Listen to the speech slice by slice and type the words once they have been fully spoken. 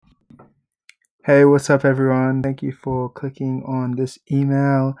Hey, what's up, everyone? Thank you for clicking on this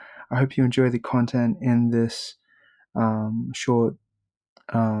email. I hope you enjoy the content in this short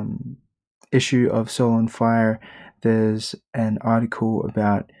um, issue of Soul on Fire. There's an article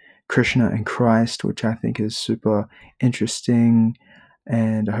about Krishna and Christ, which I think is super interesting,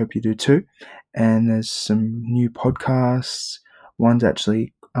 and I hope you do too. And there's some new podcasts. One's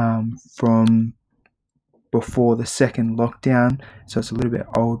actually from before the second lockdown, so it's a little bit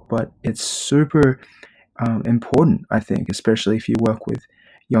old, but it's super important, I think, especially if you work with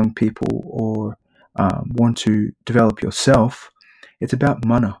young people or want to develop yourself. It's about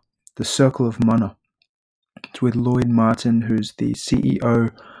mana, the circle of mana. It's with Lloyd Martin, who's the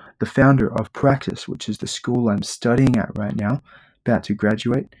CEO, the founder of Practice, which is the school I'm studying at right now, about to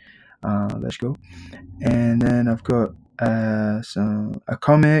graduate. Let's go. And then I've got a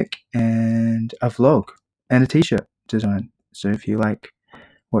comic and a vlog and a t-shirt design. So if you like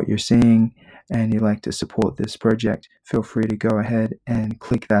what you're seeing and you'd like to support this project, feel free to go ahead and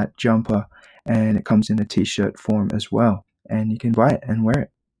click that jumper, and it comes in a t-shirt form as well, and you can buy it and wear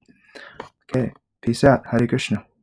it. Okay, peace out. Hare Krishna.